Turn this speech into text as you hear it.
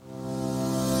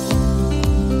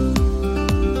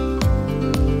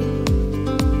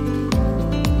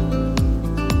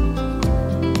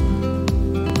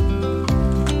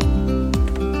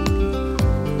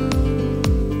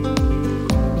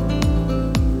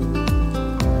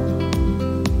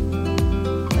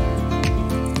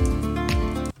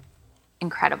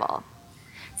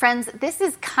Friends, this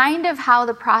is kind of how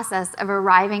the process of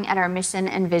arriving at our mission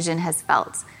and vision has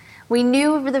felt. We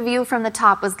knew the view from the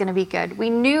top was going to be good. We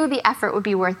knew the effort would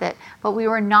be worth it, but we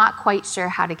were not quite sure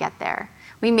how to get there.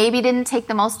 We maybe didn't take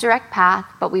the most direct path,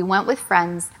 but we went with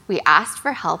friends, we asked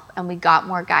for help, and we got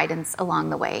more guidance along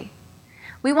the way.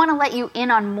 We want to let you in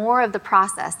on more of the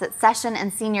process that session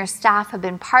and senior staff have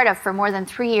been part of for more than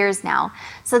 3 years now,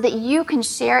 so that you can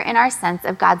share in our sense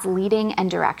of God's leading and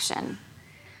direction.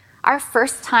 Our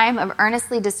first time of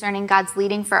earnestly discerning God's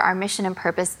leading for our mission and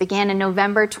purpose began in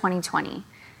November 2020.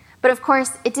 But of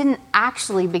course, it didn't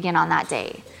actually begin on that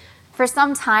day. For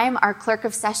some time, our clerk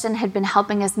of session had been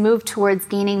helping us move towards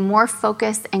gaining more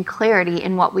focus and clarity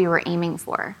in what we were aiming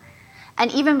for.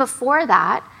 And even before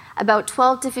that, about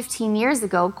 12 to 15 years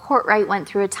ago, Kortright went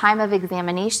through a time of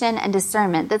examination and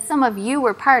discernment that some of you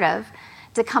were part of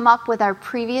to come up with our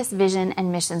previous vision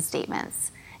and mission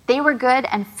statements. They were good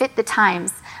and fit the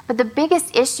times, but the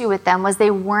biggest issue with them was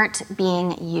they weren't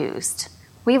being used.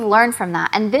 We've learned from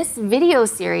that, and this video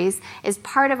series is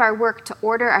part of our work to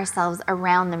order ourselves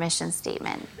around the mission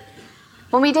statement.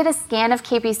 When we did a scan of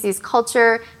KPC's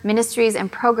culture, ministries,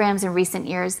 and programs in recent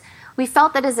years, we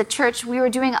felt that as a church, we were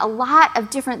doing a lot of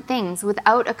different things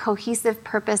without a cohesive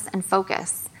purpose and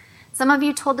focus. Some of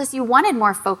you told us you wanted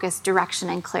more focus, direction,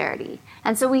 and clarity,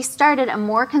 and so we started a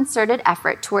more concerted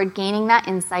effort toward gaining that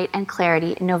insight and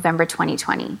clarity in November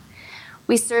 2020.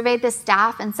 We surveyed the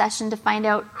staff in session to find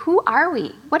out, who are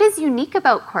we? What is unique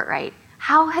about Kortright?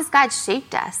 How has God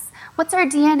shaped us? What's our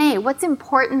DNA? What's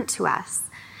important to us?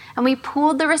 And we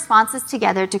pooled the responses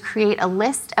together to create a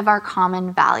list of our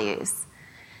common values.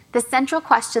 The central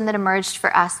question that emerged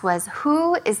for us was,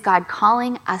 who is God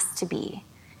calling us to be?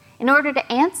 In order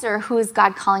to answer who is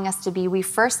God calling us to be, we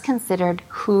first considered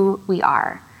who we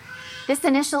are. This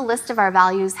initial list of our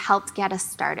values helped get us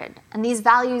started, and these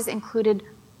values included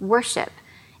worship,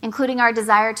 including our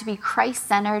desire to be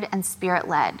Christ-centered and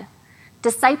Spirit-led.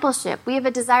 Discipleship, we have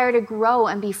a desire to grow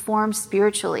and be formed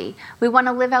spiritually. We want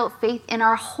to live out faith in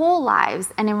our whole lives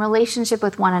and in relationship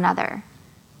with one another.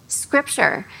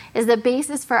 Scripture is the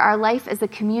basis for our life as a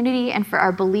community and for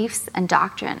our beliefs and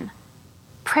doctrine.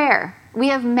 Prayer, we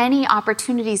have many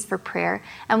opportunities for prayer,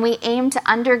 and we aim to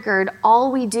undergird all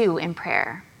we do in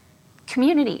prayer.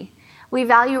 Community, we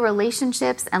value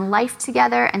relationships and life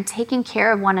together and taking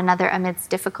care of one another amidst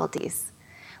difficulties.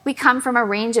 We come from a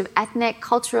range of ethnic,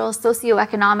 cultural,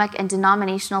 socioeconomic, and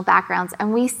denominational backgrounds,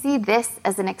 and we see this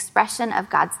as an expression of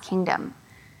God's kingdom.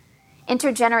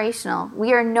 Intergenerational,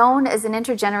 we are known as an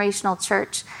intergenerational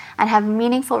church and have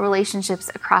meaningful relationships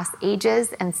across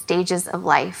ages and stages of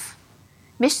life.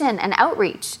 Mission and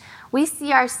outreach, we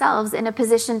see ourselves in a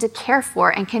position to care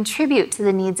for and contribute to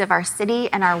the needs of our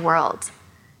city and our world.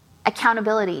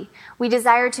 Accountability. We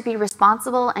desire to be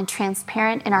responsible and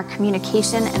transparent in our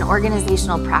communication and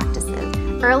organizational practices.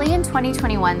 Early in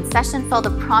 2021, session felt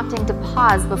a prompting to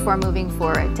pause before moving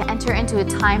forward, to enter into a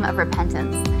time of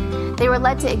repentance. They were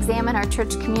led to examine our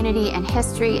church community and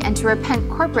history and to repent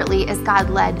corporately as God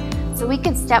led, so we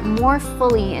could step more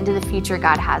fully into the future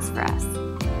God has for us.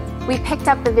 We picked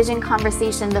up the vision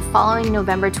conversation the following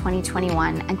November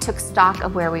 2021 and took stock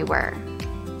of where we were.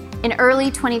 In early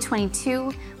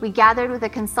 2022, we gathered with a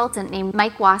consultant named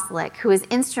Mike Wasilick, who was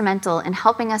instrumental in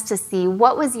helping us to see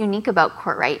what was unique about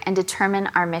Kortright and determine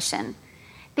our mission.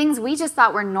 Things we just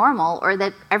thought were normal or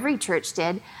that every church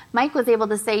did, Mike was able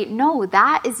to say, no,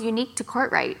 that is unique to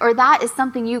Kortright, or that is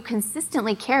something you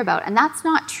consistently care about, and that's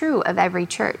not true of every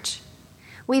church.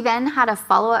 We then had a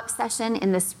follow-up session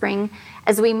in the spring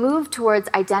as we moved towards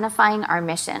identifying our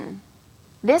mission.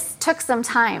 This took some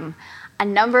time. A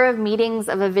number of meetings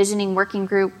of a visioning working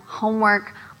group,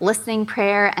 homework, listening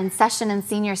prayer, and session and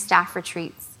senior staff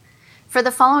retreats. For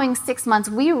the following 6 months,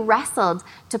 we wrestled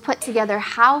to put together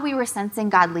how we were sensing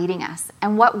God leading us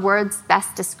and what words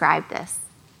best describe this.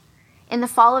 In the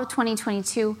fall of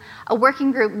 2022, a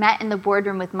working group met in the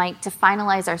boardroom with Mike to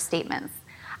finalize our statements.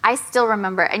 I still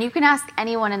remember, and you can ask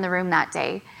anyone in the room that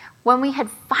day, when we had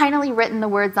finally written the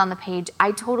words on the page,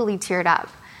 I totally teared up.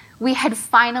 We had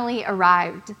finally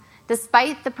arrived.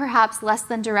 Despite the perhaps less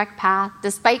than direct path,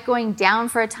 despite going down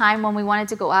for a time when we wanted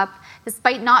to go up,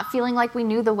 despite not feeling like we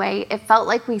knew the way, it felt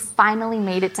like we finally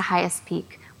made it to highest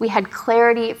peak. We had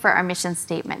clarity for our mission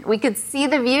statement. We could see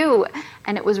the view,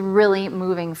 and it was really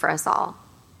moving for us all.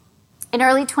 In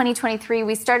early 2023,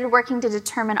 we started working to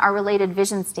determine our related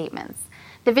vision statements.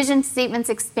 The vision statements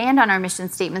expand on our mission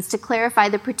statements to clarify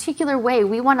the particular way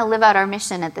we want to live out our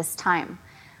mission at this time.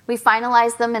 We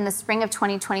finalized them in the spring of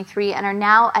 2023 and are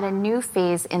now at a new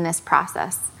phase in this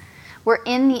process. We're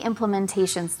in the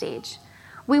implementation stage.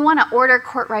 We want to order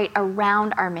Kortright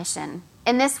around our mission.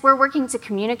 In this, we're working to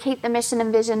communicate the mission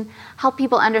and vision, help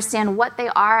people understand what they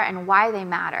are and why they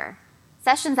matter.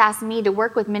 Sessions asked me to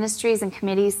work with ministries and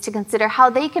committees to consider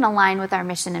how they can align with our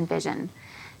mission and vision.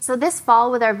 So this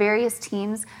fall, with our various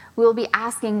teams, we will be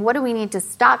asking, what do we need to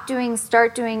stop doing,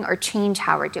 start doing, or change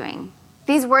how we're doing?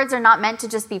 These words are not meant to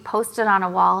just be posted on a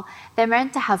wall. They're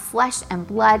meant to have flesh and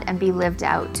blood and be lived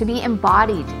out, to be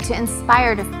embodied, to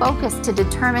inspire, to focus, to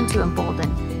determine, to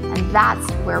embolden. And that's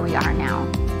where we are now.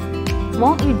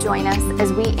 Won't you join us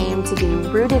as we aim to be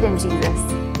rooted in Jesus,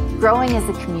 growing as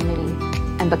a community,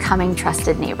 and becoming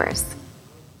trusted neighbors?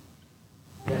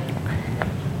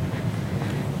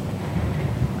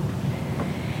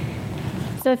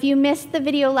 So if you missed the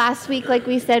video last week, like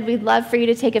we said, we'd love for you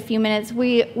to take a few minutes.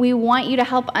 We want you to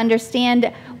help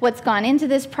understand what's gone into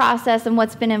this process and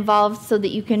what's been involved so that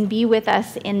you can be with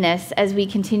us in this as we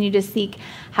continue to seek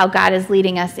how God is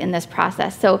leading us in this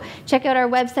process. So check out our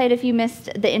website if you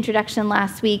missed the introduction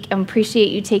last week, and appreciate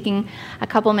you taking a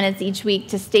couple minutes each week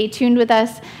to stay tuned with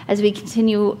us as we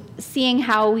continue seeing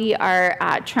how we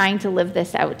are trying to live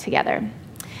this out together.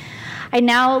 I'd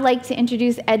now like to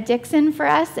introduce Ed Dickson for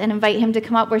us and invite him to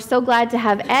come up. We're so glad to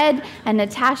have Ed and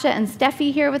Natasha and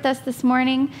Steffi here with us this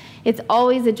morning. It's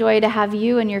always a joy to have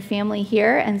you and your family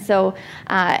here. And so,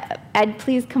 Ed,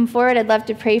 please come forward. I'd love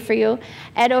to pray for you.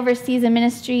 Ed oversees a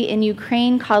ministry in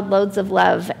Ukraine called Loads of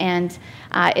Love. And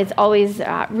it's always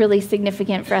really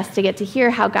significant for us to get to hear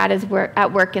how God is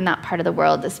at work in that part of the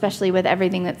world, especially with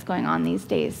everything that's going on these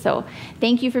days. So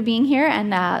thank you for being here, and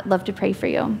love to pray for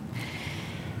you.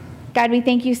 God, we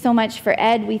thank you so much for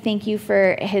Ed. We thank you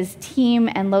for his team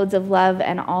and Loads of Love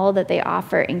and all that they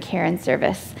offer in care and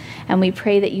service. And we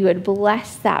pray that you would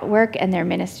bless that work and their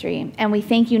ministry. And we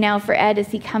thank you now for Ed as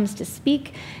he comes to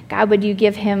speak. God, would you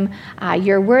give him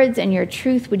your words and your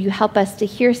truth? Would you help us to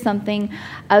hear something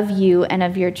of you and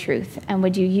of your truth? And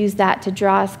would you use that to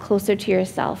draw us closer to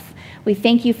yourself? We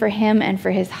thank you for him and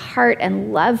for his heart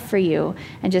and love for you.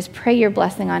 And just pray your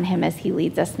blessing on him as he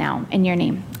leads us now. In your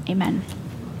name, amen.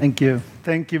 Thank you.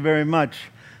 Thank you very much.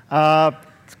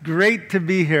 It's great to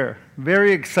be here.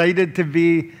 Very excited to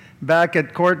be back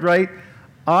at Kortright.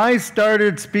 I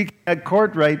started speaking at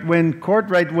Kortright when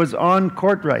Kortright was on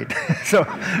Kortright.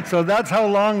 so that's how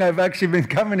long I've actually been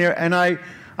coming here. And I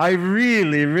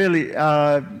really,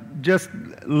 just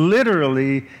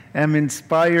literally am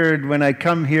inspired when I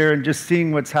come here and just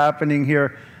seeing what's happening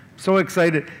here. So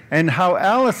excited. And how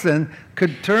Allison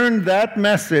could turn that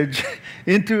message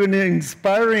into an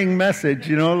inspiring message,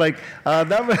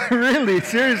 that was really,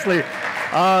 seriously.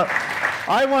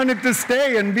 I wanted to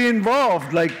stay and be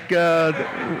involved,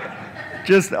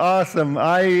 just awesome.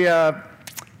 I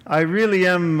really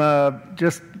am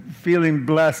just feeling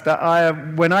blessed.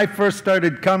 When I first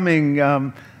started coming,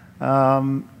 it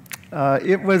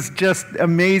was just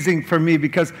amazing for me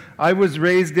because I was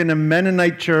raised in a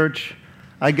Mennonite church.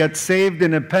 I got saved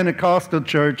in a Pentecostal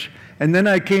church, and then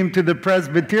I came to the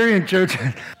Presbyterian Church.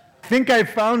 I think I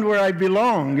found where I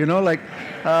belong,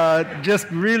 just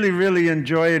really, really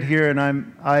enjoy it here. And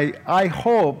I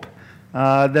hope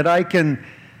that I can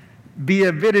be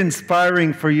a bit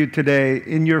inspiring for you today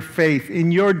in your faith,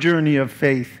 in your journey of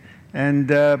faith, and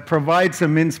provide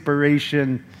some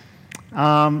inspiration.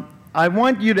 I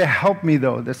want you to help me,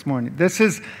 though, this morning. This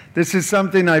is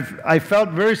something I felt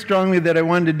very strongly that I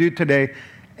wanted to do today.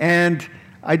 And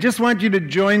I just want you to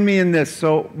join me in this.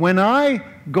 So when I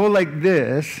go like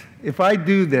this, if I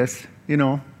do this,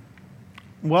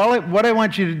 what I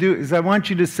want you to do is I want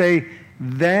you to say,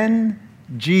 then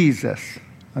Jesus.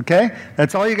 Okay?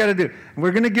 That's all you got to do.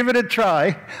 We're going to give it a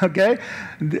try. Okay?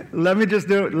 Let me just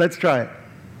do it. Let's try it.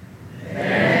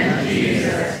 Then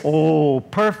Jesus. Oh,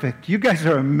 perfect. You guys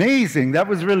are amazing. That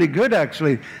was really good,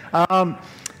 actually.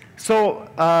 So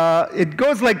it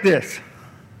goes like this.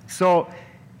 So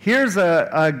here's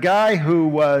a guy who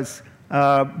was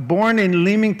born in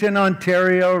Leamington,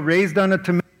 Ontario, raised on a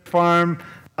tomato farm,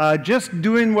 just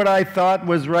doing what I thought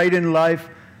was right in life.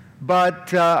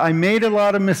 But I made a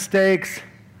lot of mistakes.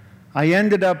 I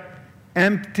ended up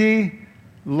empty,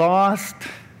 lost,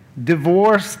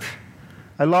 divorced.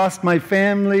 I lost my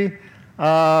family,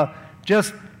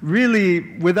 just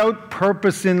really without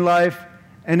purpose in life,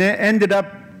 and ended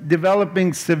up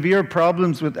developing severe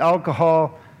problems with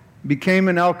alcohol, became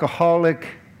an alcoholic,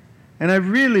 and I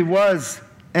really was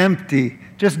empty,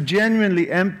 just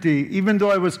genuinely empty, even though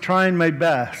I was trying my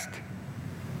best.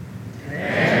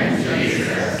 And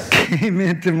Jesus came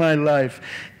into my life,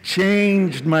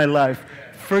 changed my life,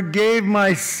 forgave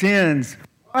my sins,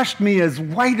 washed me as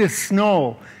white as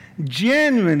snow,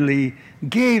 genuinely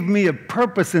gave me a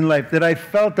purpose in life, that I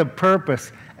felt a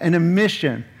purpose and a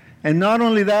mission. And not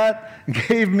only that,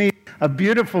 gave me a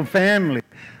beautiful family.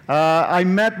 I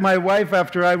met my wife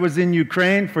after I was in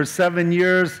Ukraine for 7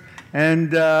 years,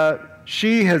 and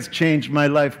she has changed my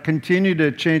life, continued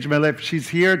to change my life. She's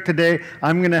here today.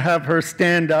 I'm going to have her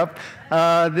stand up.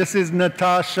 This is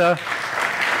Natasha.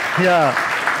 Yeah.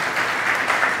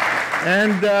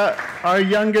 And our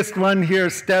youngest one here,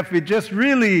 Steffi. Just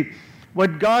really,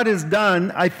 what God has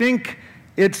done, I think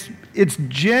it's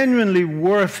genuinely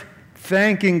worth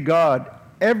thanking God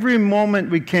every moment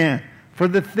we can for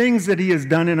the things that He has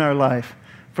done in our life,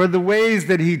 for the ways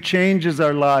that He changes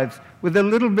our lives with a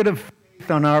little bit of faith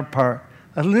on our part,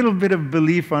 a little bit of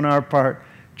belief on our part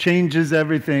changes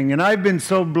everything. And I've been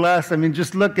so blessed. I mean,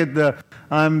 just look at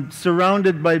I'm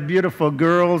surrounded by beautiful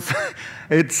girls.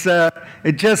 It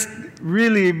just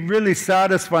really, really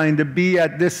satisfying to be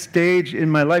at this stage in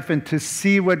my life and to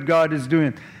see what God is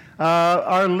doing.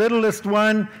 Our littlest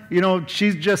one,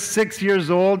 she's just 6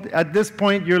 years old. At this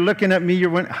point, you're looking at me,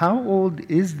 you're wondering, how old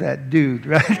is that dude,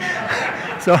 right?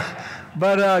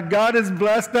 But God has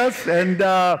blessed us, and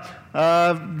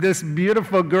this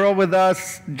beautiful girl with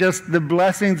us, just the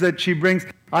blessings that she brings.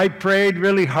 I prayed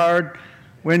really hard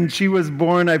when she was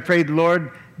born. I prayed,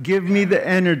 Lord, give me the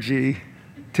energy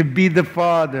to be the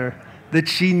father that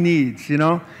she needs,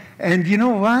 And you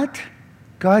know what?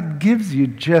 God gives you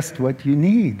just what you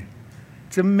need.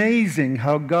 It's amazing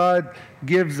how God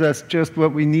gives us just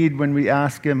what we need when we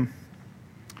ask Him.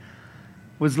 It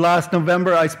was last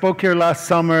November. I spoke here last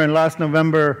summer, and last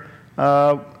November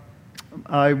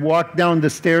I walked down the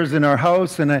stairs in our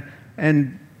house,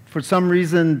 and for some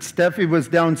reason Steffi was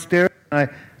downstairs.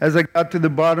 As I got to the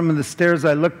bottom of the stairs,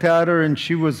 I looked at her, and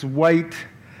she was white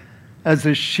as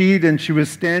a sheet, and she was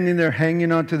standing there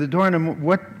hanging onto the door. And I'm,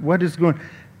 what is going on?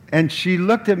 And she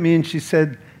looked at me and she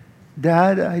said,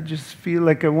 Dad, I just feel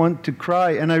like I want to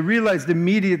cry. And I realized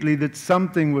immediately that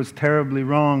something was terribly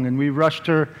wrong. And we rushed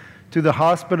her to the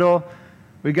hospital.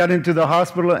 We got into the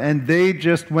hospital, and they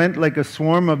just went like a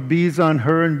swarm of bees on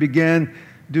her and began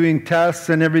doing tests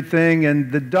and everything.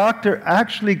 And the doctor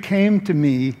actually came to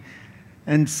me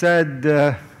and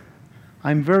said,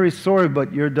 I'm very sorry,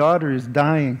 but your daughter is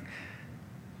dying.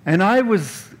 And I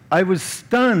was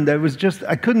stunned.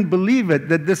 I couldn't believe it,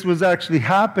 that this was actually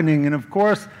happening. And of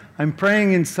course, I'm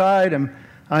praying inside.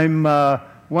 I'm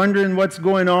wondering what's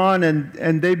going on.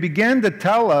 And they began to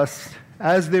tell us,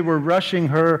 as they were rushing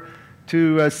her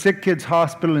to Sick Kids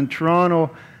Hospital in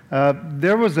Toronto,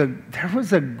 there was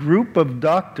a group of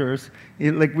doctors,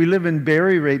 like we live in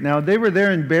Barrie right now. They were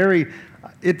there in Barrie.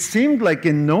 It seemed like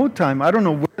in no time. I don't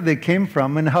know where they came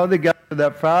from and how they got her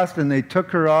that fast, and they took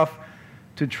her off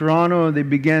to Toronto. They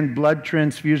began blood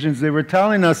transfusions. They were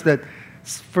telling us that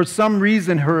for some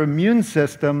reason her immune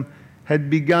system had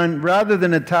begun, rather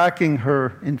than attacking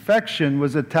her infection,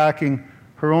 was attacking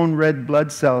her own red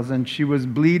blood cells, and she was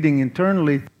bleeding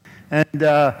internally. And we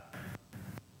were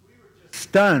just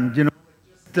stunned,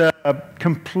 just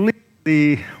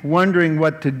completely wondering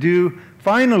what to do.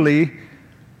 Finally,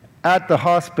 at the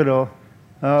hospital,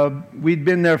 we'd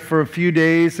been there for a few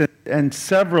days, and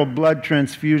several blood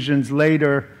transfusions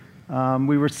later,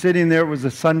 we were sitting there. It was a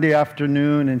Sunday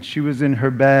afternoon, and she was in her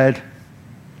bed.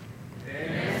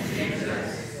 Amen.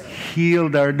 Jesus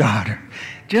healed our daughter.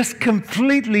 Just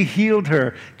completely healed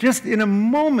her. Just in a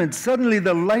moment, suddenly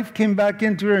the life came back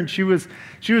into her, and she was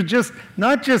just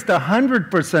not just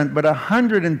 100%, but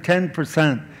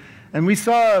 110%. And we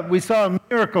saw a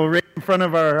miracle right in front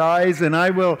of our eyes, and I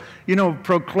will,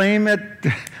 proclaim it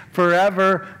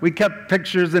forever. We kept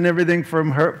pictures and everything for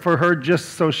her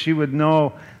just so she would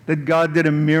know that God did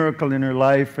a miracle in her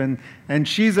life, and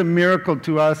she's a miracle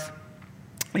to us.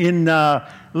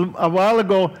 A while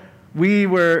ago, we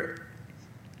were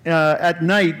at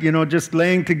night, just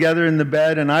laying together in the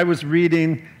bed, and I was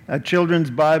reading a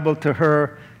children's Bible to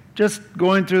her, just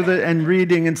going through and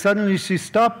reading, and suddenly she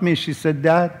stopped me. She said,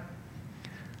 Dad,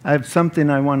 I have something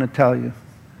I want to tell you.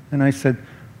 And I said,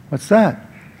 what's that?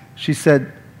 She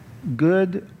said,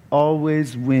 good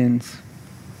always wins.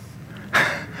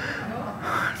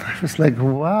 I was like,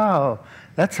 wow,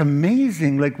 that's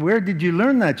amazing. Like, where did you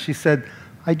learn that? She said,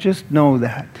 I just know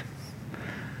that.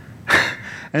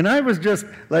 And I was just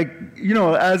like,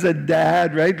 as a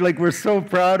dad, right? Like, we're so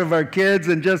proud of our kids,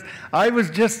 and I was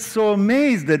just so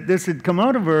amazed that this had come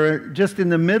out of her just in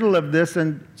the middle of this.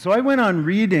 And so I went on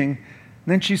reading,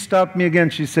 and then she stopped me again.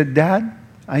 She said, Dad,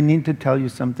 I need to tell you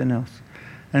something else.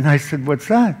 And I said, what's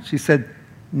that? She said,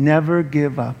 never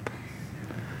give up.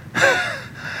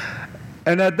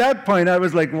 And at that point, I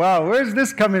was like, wow, where's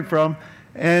this coming from?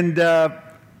 And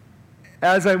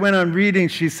as I went on reading,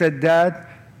 she said, Dad,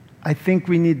 I think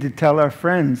we need to tell our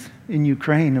friends in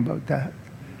Ukraine about that.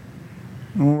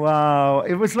 Wow.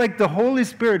 It was like the Holy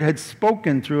Spirit had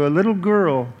spoken through a little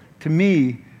girl to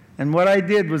me. And what I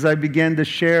did was I began to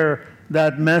share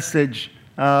that message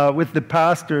with the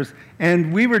pastors.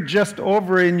 And we were just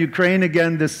over in Ukraine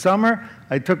again this summer.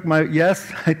 I took my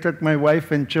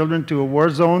wife and children to a war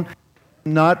zone.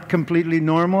 Not completely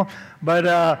normal, but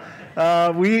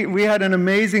we had an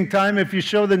amazing time. If you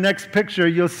show the next picture,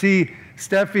 you'll see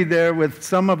Steffi there with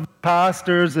some of the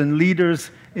pastors and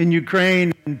leaders in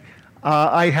Ukraine.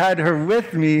 I had her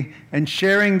with me, and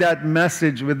sharing that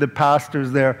message with the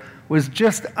pastors there was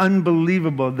just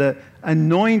unbelievable. The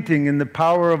anointing and the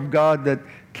power of God that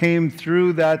came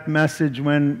through that message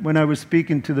when I was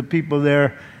speaking to the people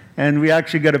there, and we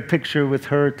actually got a picture with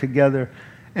her together.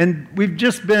 And we've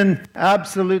just been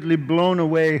absolutely blown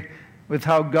away with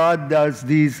how God does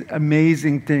these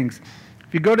amazing things.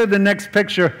 If you go to the next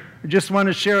picture, I just want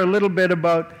to share a little bit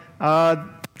about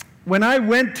when I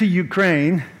went to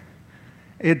Ukraine.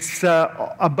 It's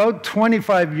about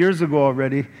 25 years ago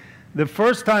already. The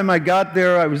first time I got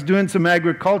there, I was doing some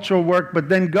agricultural work, but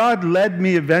then God led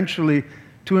me eventually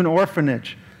to an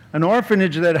orphanage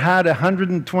that had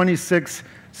 126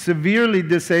 severely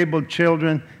disabled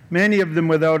children, many of them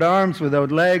without arms,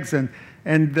 without legs, and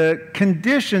the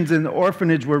conditions in the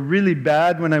orphanage were really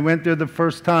bad when I went there the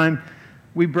first time.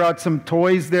 We brought some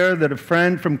toys there that a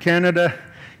friend from Canada,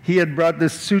 he had brought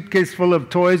this suitcase full of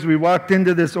toys. We walked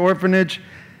into this orphanage,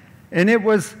 and it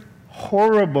was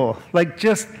horrible.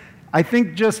 I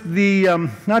think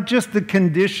not just the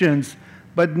conditions,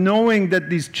 but knowing that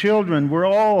these children were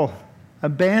all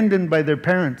abandoned by their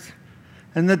parents,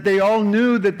 and that they all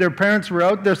knew that their parents were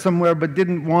out there somewhere but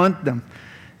didn't want them.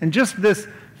 And just this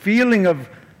feeling of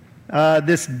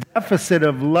this deficit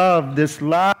of love, this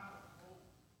lack.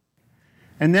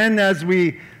 And then as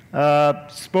we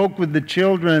spoke with the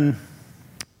children,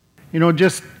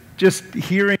 just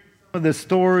hearing some of the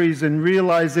stories and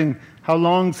realizing how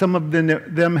long some of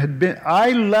them had been.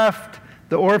 I left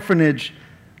the orphanage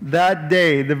that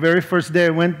day, the very first day I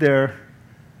went there.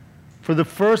 For the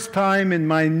first time in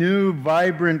my new,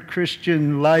 vibrant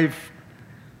Christian life,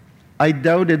 I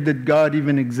doubted that God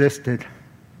even existed.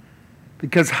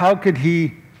 Because how could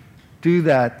He do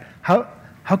that? How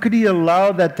could He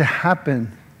allow that to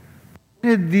happen?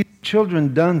 What had these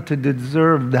children done to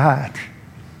deserve that?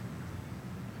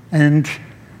 And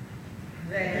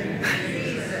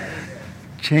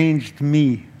changed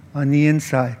me on the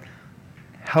inside.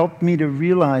 Helped me to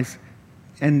realize,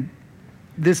 and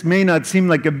this may not seem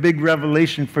like a big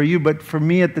revelation for you, but for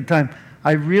me at the time,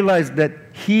 I realized that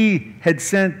He had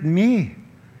sent me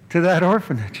to that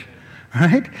orphanage,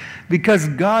 right? Because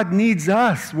God needs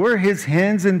us. We're His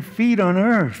hands and feet on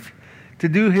earth to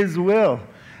do His will.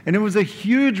 And it was a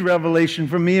huge revelation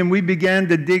for me, and we began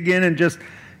to dig in and just,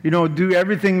 do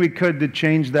everything we could to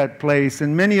change that place.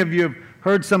 And many of you have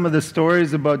heard some of the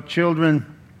stories about children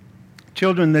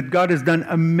that God has done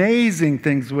amazing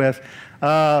things with.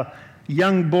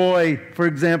 Young boy, for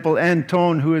example,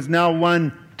 Anton, who has now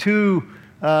won 2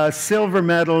 silver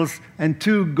medals and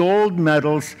 2 gold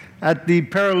medals at the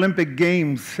Paralympic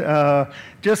Games.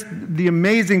 Just the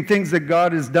amazing things that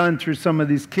God has done through some of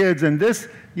these kids. And this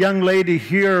young lady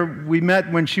here, we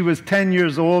met when she was 10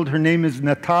 years old. Her name is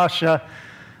Natasha.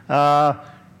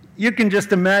 You can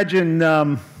just imagine,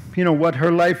 what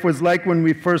her life was like when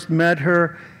we first met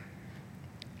her.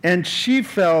 And she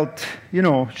felt,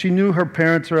 she knew her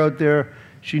parents were out there.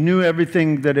 She knew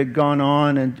everything that had gone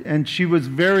on, and she was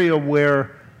very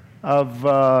aware of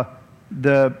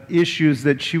the issues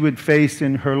that she would face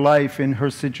in her life, in her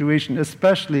situation,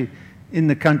 especially in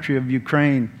the country of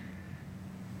Ukraine.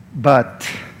 But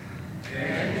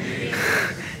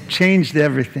changed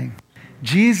everything.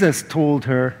 Jesus told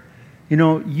her,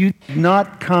 you did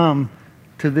not come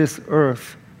to this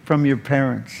earth from your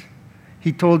parents.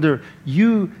 He told her,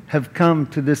 you have come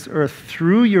to this earth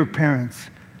through your parents,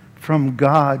 from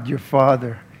God, your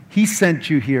Father. He sent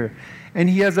you here, and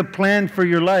He has a plan for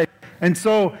your life. And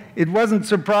so it wasn't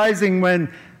surprising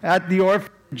when at the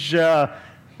orphanage,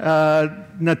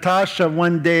 Natasha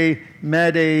one day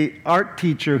met an art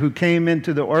teacher who came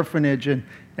into the orphanage, and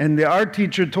the art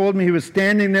teacher told me he was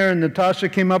standing there, and Natasha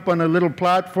came up on a little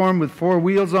platform with 4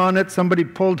 wheels on it. Somebody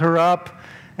pulled her up,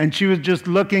 and she was just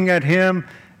looking at him,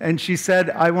 and she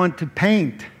said, I want to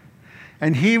paint.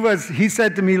 And he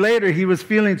said to me later, he was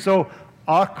feeling so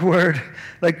awkward,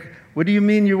 like, what do you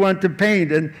mean you want to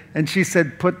paint? And she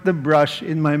said, put the brush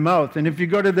in my mouth. And if you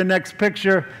go to the next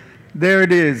picture, there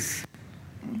it is.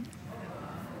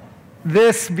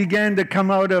 This began to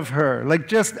come out of her, like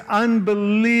just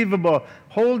unbelievable.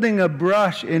 Holding a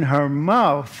brush in her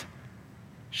mouth,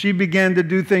 she began to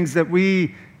do things that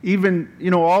we even,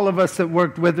 all of us that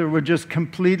worked with her were just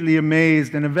completely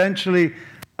amazed. And eventually,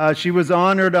 she was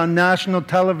honored on national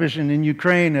television in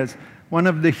Ukraine as one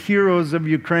of the heroes of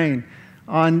Ukraine.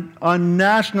 On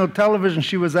national television,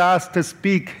 she was asked to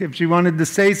speak if she wanted to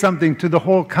say something to the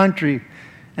whole country.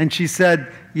 And she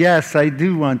said, "Yes, I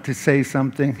do want to say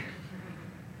something."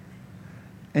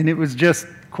 And it was just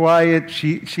quiet.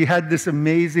 She had this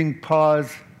amazing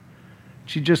pause.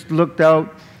 She just looked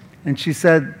out and she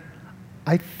said,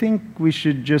 "I think we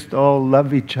should just all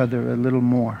love each other a little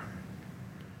more."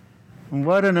 And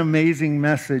what an amazing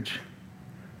message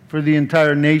for the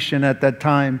entire nation at that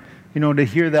time, to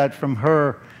hear that from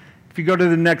her. If you go to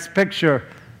the next picture,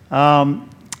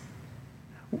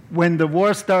 when the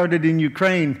war started in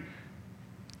Ukraine,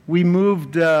 we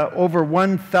moved over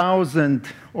 1,000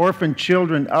 orphan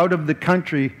children out of the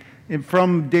country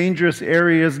from dangerous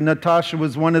areas. Natasha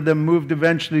was one of them, moved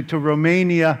eventually to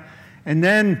Romania. And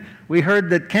then we heard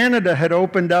that Canada had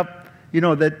opened up,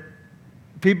 that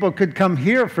people could come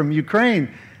here from Ukraine.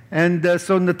 And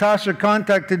so Natasha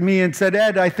contacted me and said,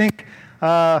 "Ed, I think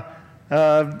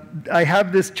I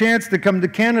have this chance to come to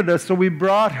Canada," so we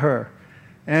brought her.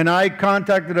 And I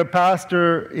contacted a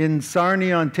pastor in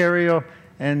Sarnia, Ontario,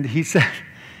 and he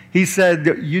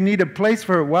said, "You need a place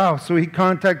for her." Wow. So he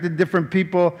contacted different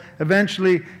people.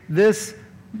 Eventually, this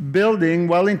building,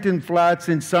 Wellington Flats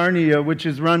in Sarnia, which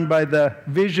is run by the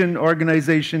Vision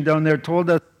organization down there, told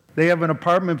us they have an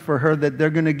apartment for her that they're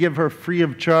going to give her free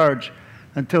of charge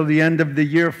until the end of the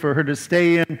year for her to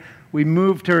stay in. We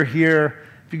moved her here.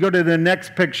 If you go to the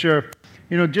next picture,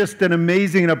 just an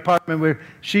amazing apartment where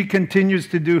she continues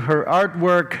to do her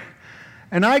artwork.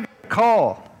 And I got a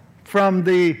call from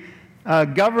the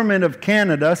government of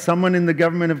Canada. Someone in the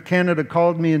government of Canada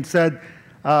called me and said,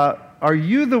 "Are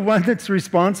you the one that's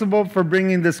responsible for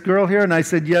bringing this girl here?" And I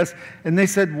said, "Yes." And they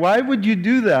said, "Why would you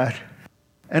do that?"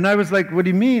 And I was like, "What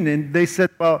do you mean?" And they said,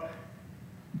 "Well,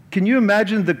 can you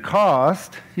imagine the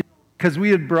cost? Because we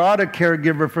had brought a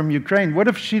caregiver from Ukraine. What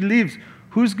if she leaves?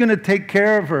 Who's going to take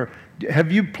care of her?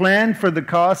 Have you planned for the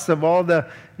costs of all the,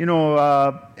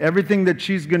 everything that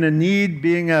she's going to need,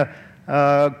 being a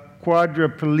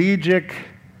quadriplegic?"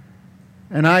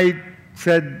 And I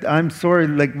said, "I'm sorry,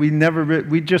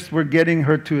 we just were getting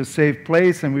her to a safe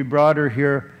place, and we brought her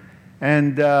here."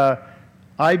 And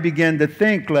I began to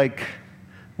think,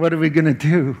 what are we going to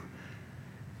do?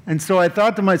 And so I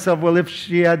thought to myself, well, if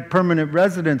she had permanent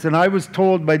residence, and I was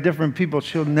told by different people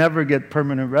she'll never get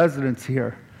permanent residence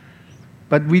here.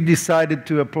 But we decided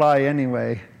to apply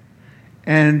anyway,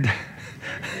 and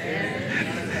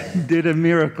did a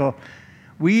miracle.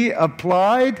 We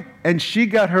applied, and she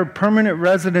got her permanent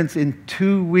residence in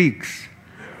 2 weeks.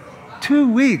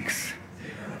 2 weeks.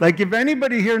 If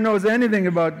anybody here knows anything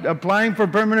about applying for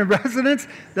permanent residence,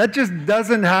 that just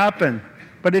doesn't happen.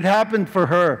 But it happened for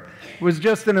her. It was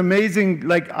just an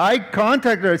amazing, I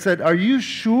contacted her. I said, "Are you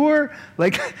sure?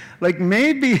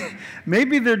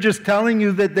 Maybe they're just telling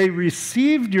you that they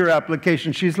received your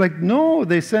application." She's like, "No,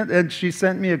 and she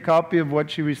sent me a copy of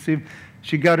what she received.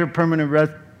 She got her permanent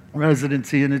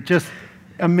residency, and it's just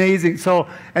amazing." So,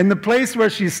 and the place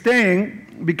where she's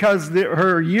staying, because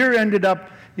her year ended up,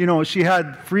 she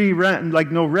had free rent,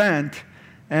 no rent,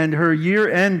 and her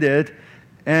year ended.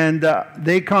 And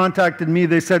they contacted me.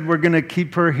 They said, "We're going to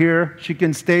keep her here. She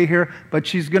can stay here, but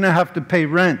she's going to have to pay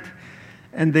rent."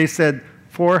 And they said,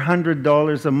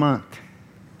 $400 a month.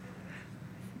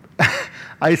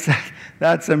 I said,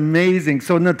 "That's amazing."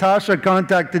 So Natasha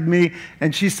contacted me,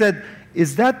 and she said,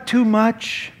 "Is that too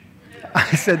much?"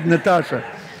 I said, "Natasha,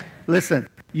 listen,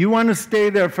 you want to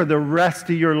stay there for the rest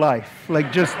of your life.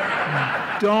 Just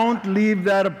don't leave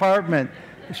that apartment."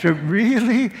 She said,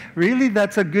 Really?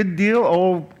 That's a good deal?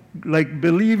 Oh,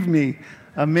 believe me,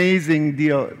 amazing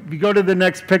deal. If you go to the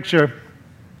next picture.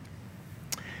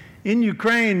 In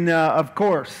Ukraine, of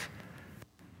course,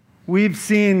 we've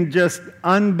seen just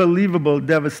unbelievable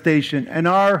devastation. And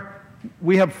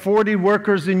we have 40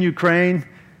 workers in Ukraine,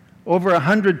 over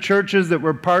 100 churches that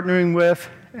we're partnering with,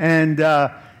 and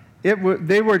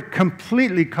they were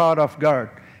completely caught off guard.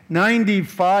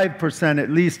 95% at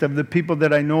least of the people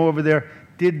that I know over there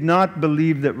did not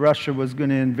believe that Russia was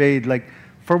going to invade.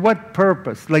 For what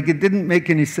purpose? It didn't make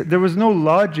any sense. There was no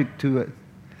logic to it.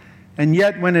 And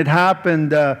yet when it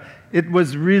happened, it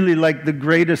was really like the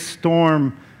greatest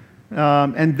storm.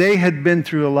 And they had been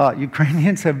through a lot.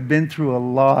 Ukrainians have been through a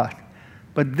lot.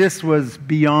 But this was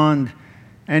beyond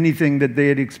anything that they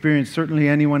had experienced. Certainly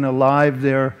anyone alive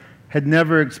there had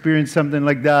never experienced something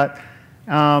like that.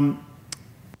 And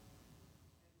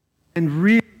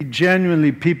really,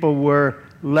 genuinely, people were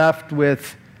left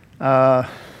with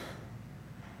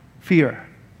fear.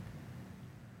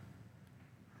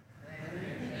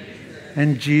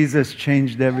 And Jesus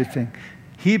changed everything.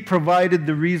 He provided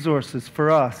the resources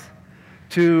for us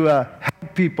to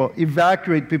help people,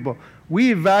 evacuate people.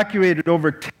 We evacuated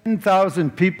over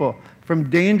 10,000 people from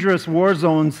dangerous war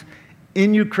zones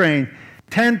in Ukraine.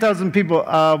 10,000 people,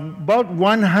 about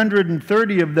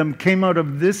 130 of them came out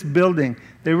of this building.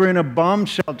 They were in a bomb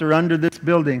shelter under this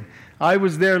building. I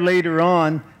was there later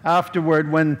on,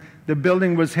 afterward, when the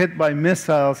building was hit by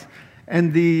missiles,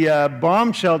 and the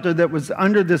bomb shelter that was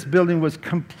under this building was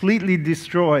completely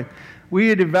destroyed. We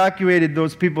had evacuated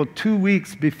those people 2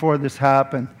 weeks before this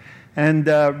happened, and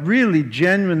really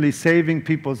genuinely saving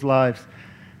people's lives.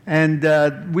 And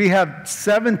we have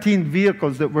 17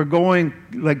 vehicles that were going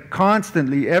like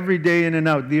constantly every day in and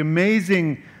out. The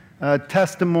amazing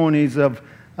testimonies of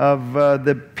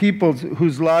the people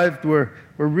whose lives were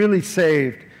really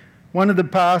saved. One of the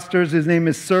pastors, his name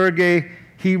is Sergey,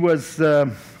 he was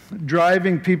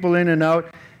driving people in and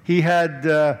out. He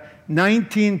had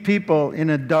 19 people in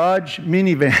a Dodge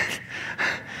minivan,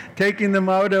 taking them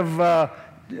out of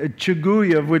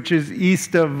Chiguyev, which is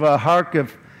east of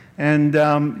Kharkiv.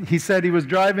 And he said he was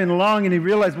driving along and he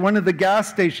realized one of the gas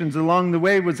stations along the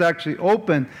way was actually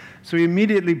open. So he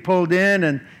immediately pulled in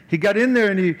and he got in there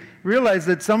and he realized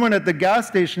that someone at the gas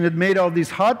station had made all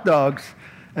these hot dogs.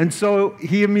 And so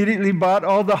he immediately bought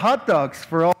all the hot dogs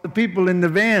for all the people in the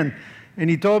van. And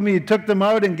he told me he took them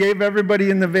out and gave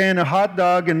everybody in the van a hot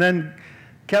dog and then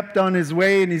kept on his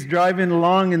way. And he's driving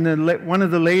along and one of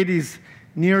the ladies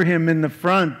near him in the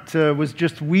front was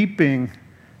just weeping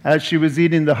as she was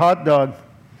eating the hot dog.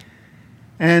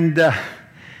 And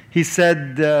he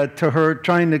said to her,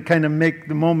 trying to kind of make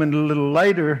the moment a little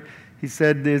lighter, he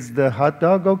said, "Is the hot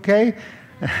dog okay?"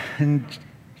 And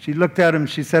she looked at him,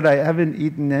 she said, "I haven't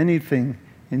eaten anything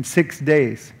in 6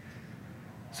 days."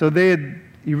 So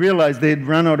he realized they had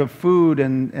run out of food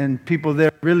and people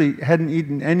there really hadn't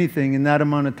eaten anything in that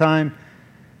amount of time.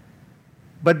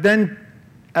 But then,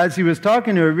 as he was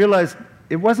talking to her, he realized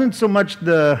it wasn't so much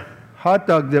the hot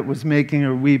dog that was making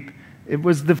her weep. It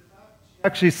was the fact she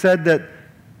actually said that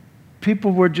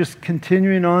people were just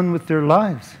continuing on with their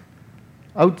lives.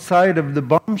 Outside of the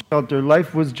bomb shelter,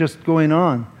 life was just going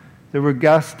on. There were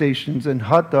gas stations and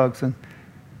hot dogs,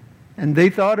 and they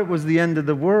thought it was the end of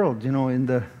the world,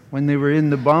 when they were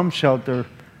in the bomb shelter.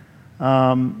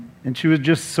 And she was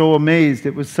just so amazed.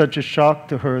 It was such a shock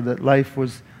to her that life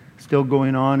was still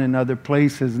going on in other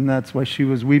places, and that's why she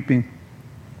was weeping.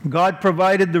 God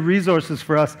provided the resources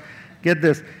for us. Get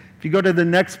this. If you go to the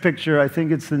next picture, I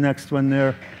think it's the next one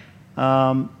there.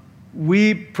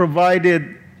 We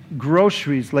provided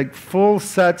groceries, like full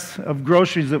sets of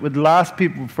groceries that would last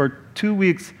people for 2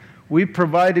 weeks. We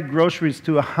provided groceries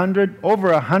to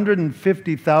over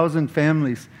 150,000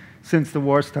 families since the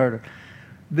war started.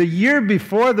 The year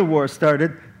before the war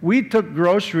started, we took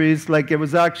groceries, like it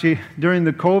was actually during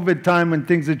the COVID time when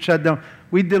things had shut down.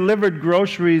 We delivered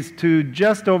groceries to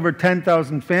just over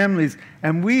 10,000 families,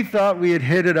 and we thought we had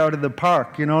hit it out of the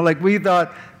park. We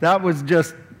thought that was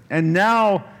just, and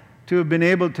now to have been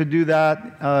able to do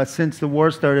that since the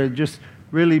war started, just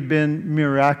really been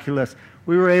miraculous.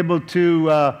 We were able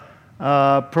to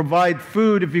provide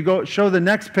food. If you show the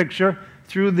next picture,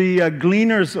 through the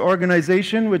Gleaners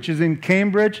organization, which is in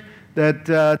Cambridge, that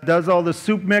does all the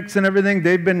soup mix and everything.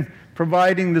 They've been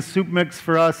providing the soup mix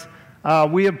for us.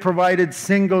 We have provided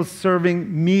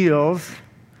single-serving meals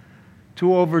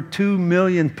to over 2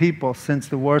 million people since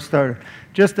the war started.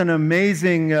 Just an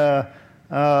amazing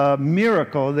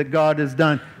miracle that God has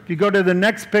done. If you go to the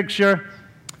next picture,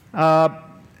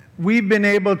 we've been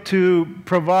able to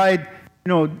provide,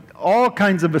 all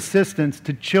kinds of assistance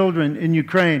to children in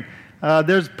Ukraine.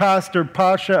 There's Pastor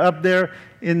Pasha up there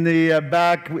in the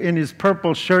back in his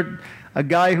purple shirt, a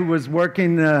guy who was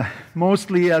working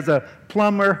mostly as a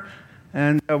plumber.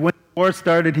 And when the war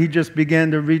started, he just began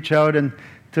to reach out and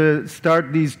to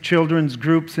start these children's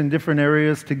groups in different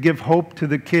areas to give hope to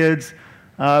the kids.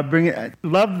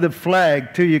 Love the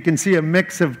flag, too. You can see a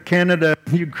mix of Canada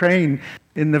and Ukraine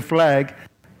in the flag.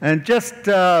 And just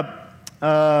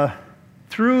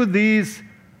through these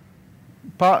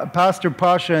Pastor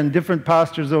Pasha and different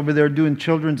pastors over there doing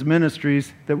children's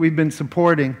ministries that we've been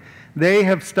supporting, they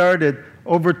have started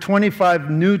over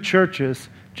 25 new churches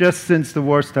just since the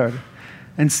war started,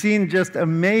 and seen just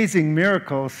amazing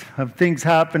miracles of things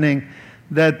happening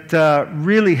that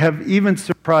really have even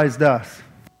surprised us.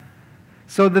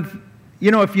 So that,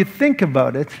 if you think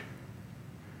about it,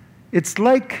 it's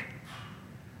like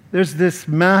there's this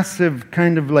massive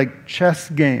kind of like chess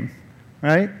game,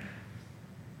 right?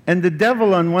 And the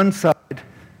devil on one side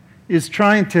is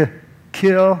trying to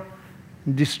kill,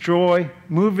 destroy,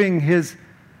 moving his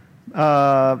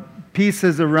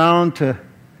pieces around to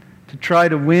try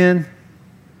to win.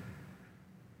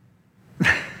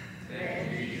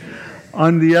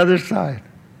 On the other side,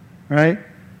 right?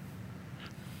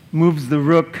 Moves the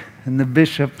rook and the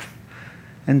bishop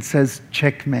and says,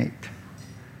 checkmate.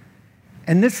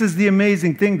 And this is the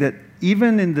amazing thing, that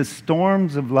even in the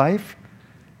storms of life,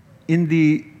 in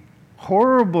the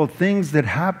horrible things that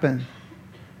happen,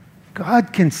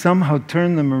 God can somehow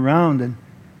turn them around and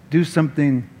do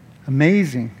something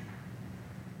amazing.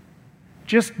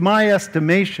 Just my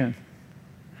estimation,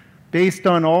 based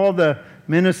on all the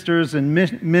ministers and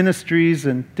ministries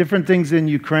and different things in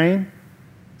Ukraine,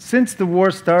 since the war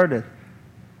started,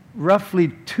 roughly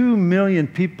 2 million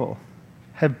people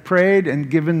have prayed and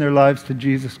given their lives to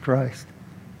Jesus Christ.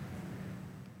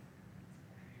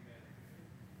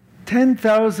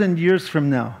 10,000 years from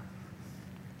now,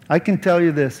 I can tell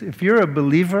you this, if you're a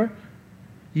believer,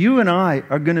 you and I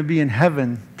are going to be in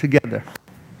heaven together.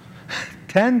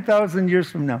 10,000 years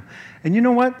from now. And you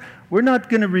know what? We're not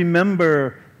going to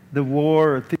remember the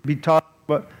war or be taught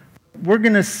about. We're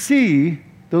going to see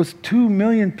those 2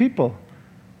 million people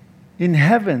in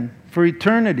heaven for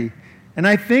eternity. And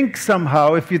I think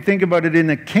somehow, if you think about it in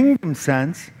a kingdom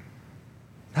sense,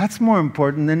 that's more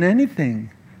important than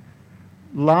anything.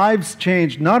 Lives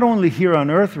change, not only here on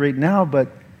earth right now, but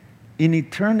in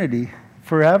eternity,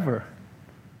 forever.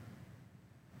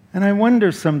 And I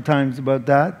wonder sometimes about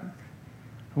that.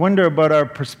 I wonder about our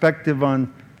perspective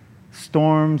on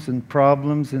storms and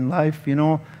problems in life. You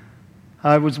know,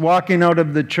 I was walking out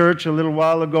of the church a little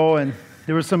while ago, and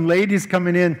there were some ladies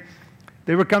coming in.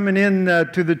 They were coming in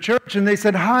to the church, and they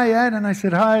said, "Hi, Ed." And I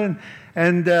said, "Hi."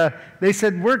 And they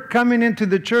said, "We're coming into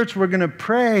the church. We're going to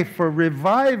pray for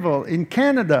revival in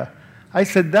Canada." I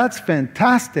said, "That's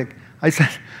fantastic." I said,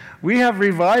 "We have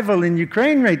revival in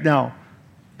Ukraine right now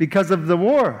because of the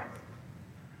war."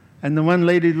 And the one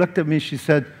lady looked at me. She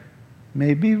said,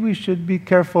 "Maybe we should be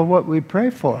careful what we pray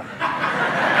for."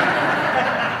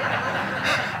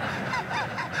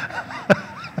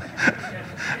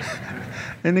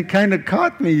 And it kind of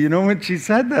caught me, you know, when she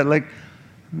said that. Like,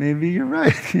 maybe you're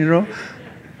right, you know.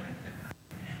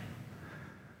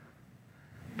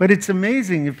 But it's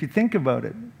amazing if you think about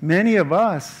it. Many of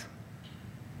us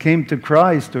came to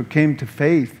Christ or came to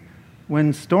faith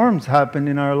when storms happened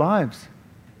in our lives.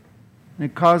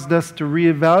 It caused us to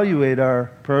reevaluate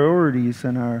our priorities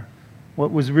and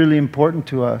what was really important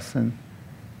to us and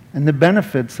the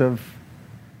benefits of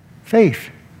faith,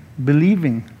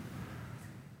 believing.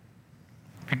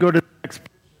 If you go to the next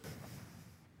picture,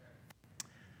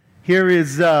 here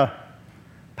is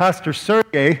Pastor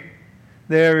Sergey.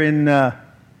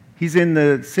 He's in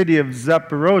the city of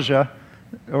Zaporozhye,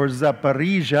 or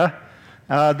Zaporizhia.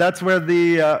 That's where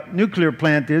the nuclear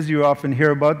plant is you often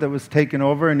hear about, that was taken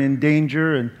over and in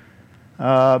danger, and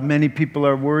many people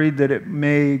are worried that it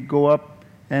may go up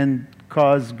and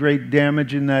cause great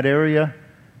damage in that area.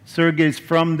 Sergey's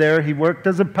from there. He worked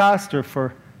as a pastor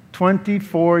for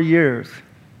 24 years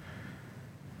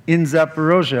in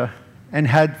Zaporozhye and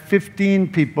had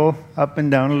 15 people, up and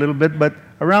down a little bit, but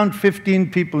around 15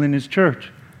 people in his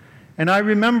church. And I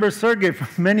remember Sergey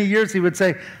for many years, he would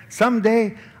say,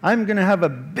 "Someday I'm going to have a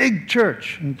big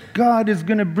church, and God is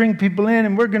going to bring people in,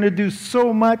 and we're going to do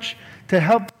so much to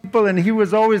help people." And he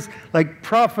was always like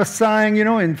prophesying, you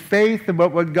know, in faith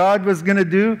about what God was going to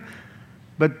do.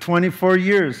 But 24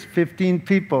 years, 15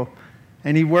 people,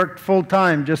 and he worked full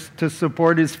time just to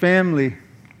support his family.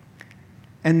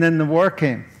 And then the war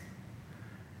came,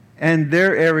 and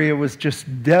their area was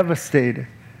just devastated.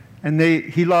 And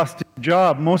he lost his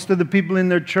job. Most of the people in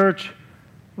their church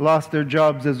lost their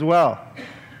jobs as well.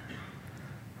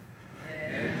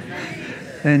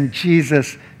 And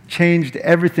Jesus changed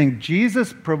everything.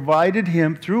 Jesus provided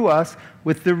him, through us,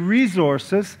 with the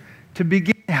resources to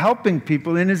begin helping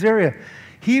people in his area.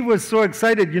 He was so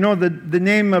excited. You know, the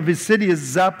name of his city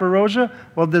is Zaporozhye.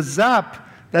 Well, the Zap,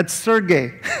 that's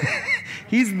Sergey.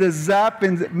 He's the Zap,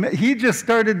 and he just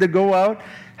started to go out,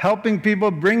 helping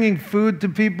people, bringing food to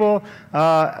people,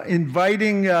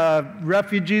 inviting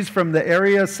refugees from the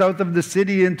area south of the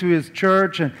city into his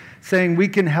church, and saying, "We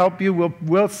can help you.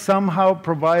 We'll somehow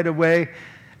provide a way."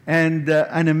 And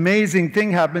an amazing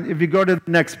thing happened. If you go to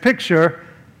the next picture,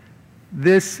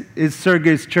 this is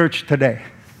Sergey's church today.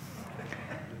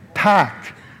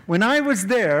 Packed. When I was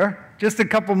there just a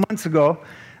couple months ago,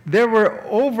 there were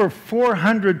over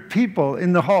 400 people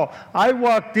in the hall. I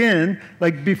walked in,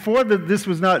 like before this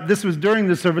was during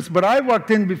the service, but I walked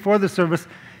in before the service.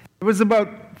 It was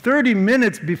about 30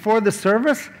 minutes before the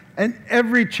service, and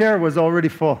every chair was already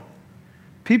full.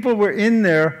 People were in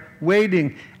there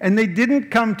waiting, and they didn't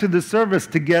come to the service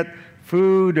to get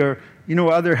food or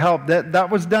other help. That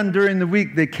was done during the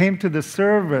week. They came to the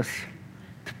service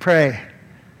to pray.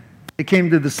 They came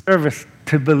to the service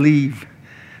to believe.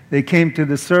 They came to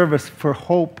the service for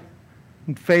hope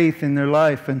and faith in their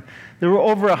life. And there were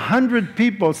over 100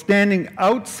 people standing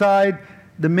outside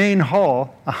the main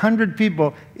hall, 100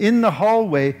 people in the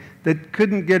hallway that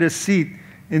couldn't get a seat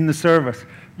in the service.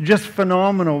 Just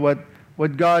phenomenal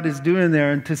what God is doing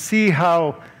there, and to see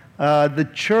how the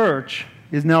church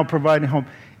is now providing hope.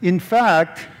 In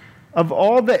fact, of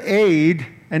all the aid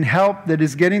and help that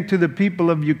is getting to the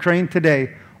people of Ukraine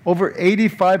today, over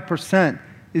 85%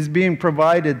 is being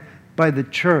provided by the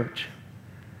church.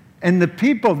 And the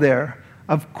people there,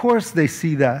 of course they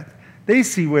see that. They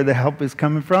see where the help is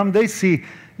coming from. They see,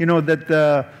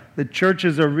 that the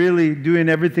churches are really doing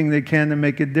everything they can to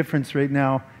make a difference right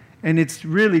now. And it's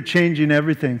really changing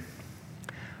everything.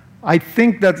 I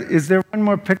think is there one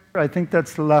more picture? I think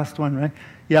that's the last one, right?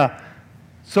 Yeah.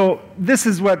 So this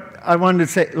is what I wanted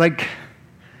to say.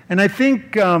 And I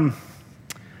think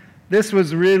this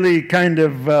was really kind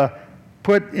of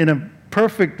put in a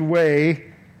perfect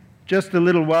way just a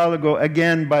little while ago,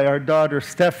 again, by our daughter,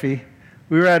 Steffi.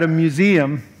 We were at a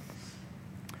museum.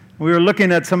 We were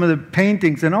looking at some of the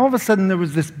paintings, and all of a sudden there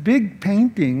was this big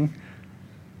painting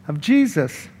of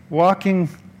Jesus walking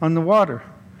on the water.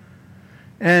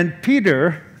 And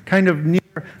Peter, kind of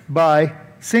nearby,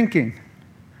 sinking.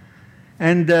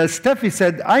 And Steffi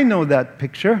said, I know that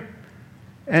picture.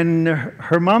 And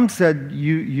her mom said,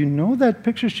 you know that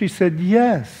picture? She said,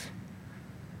 yes.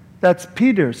 That's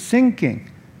Peter sinking.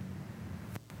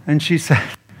 And she said,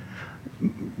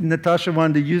 Natasha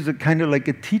wanted to use it kind of like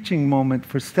a teaching moment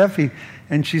for Steffi.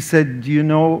 And she said, do you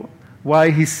know why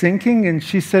he's sinking? And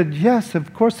she said, yes,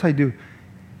 of course I do.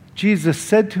 Jesus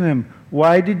said to him,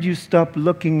 why did you stop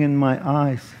looking in my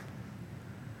eyes?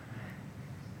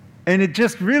 And it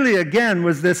just really, again,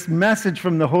 was this message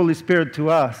from the Holy Spirit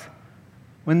to us.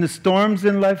 When the storms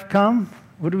in life come,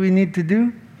 what do we need to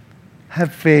do?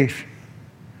 Have faith.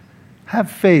 Have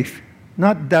faith,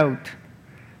 not doubt,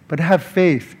 but have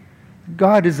faith.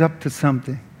 God is up to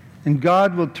something, and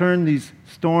God will turn these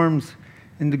storms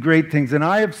into great things. And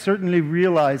I have certainly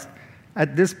realized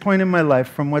at this point in my life,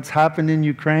 from what's happened in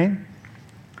Ukraine,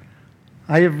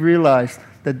 I have realized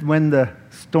that when the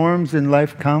storms in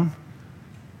life come,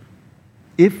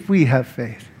 if we have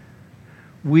faith,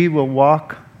 we will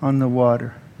walk on the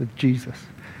water with Jesus.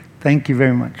 Thank you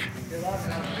very much.